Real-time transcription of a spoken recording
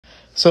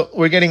So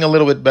we're getting a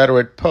little bit better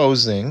at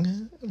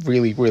posing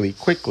really, really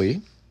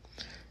quickly.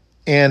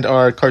 And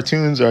our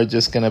cartoons are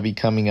just going to be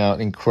coming out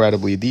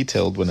incredibly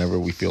detailed whenever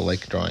we feel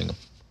like drawing them.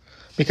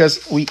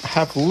 Because we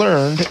have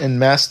learned and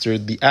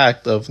mastered the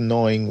act of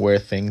knowing where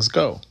things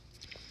go.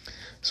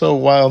 So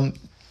while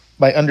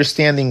by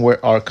understanding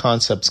where our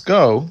concepts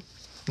go,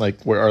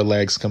 like where our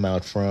legs come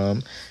out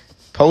from,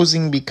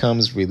 posing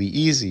becomes really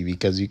easy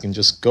because you can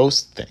just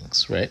ghost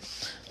things, right?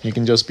 You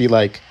can just be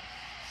like,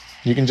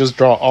 you can just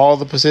draw all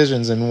the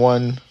positions in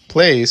one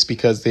place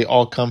because they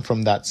all come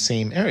from that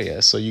same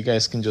area. So you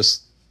guys can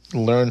just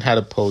learn how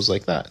to pose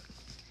like that.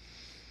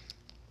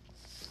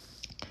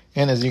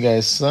 And as you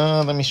guys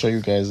saw, let me show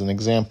you guys an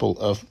example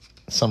of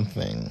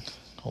something.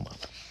 Hold on.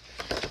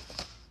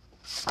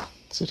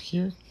 Is it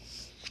here?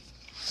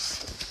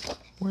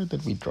 Where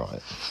did we draw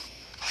it?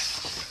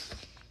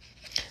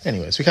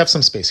 Anyways, we have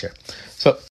some space here. So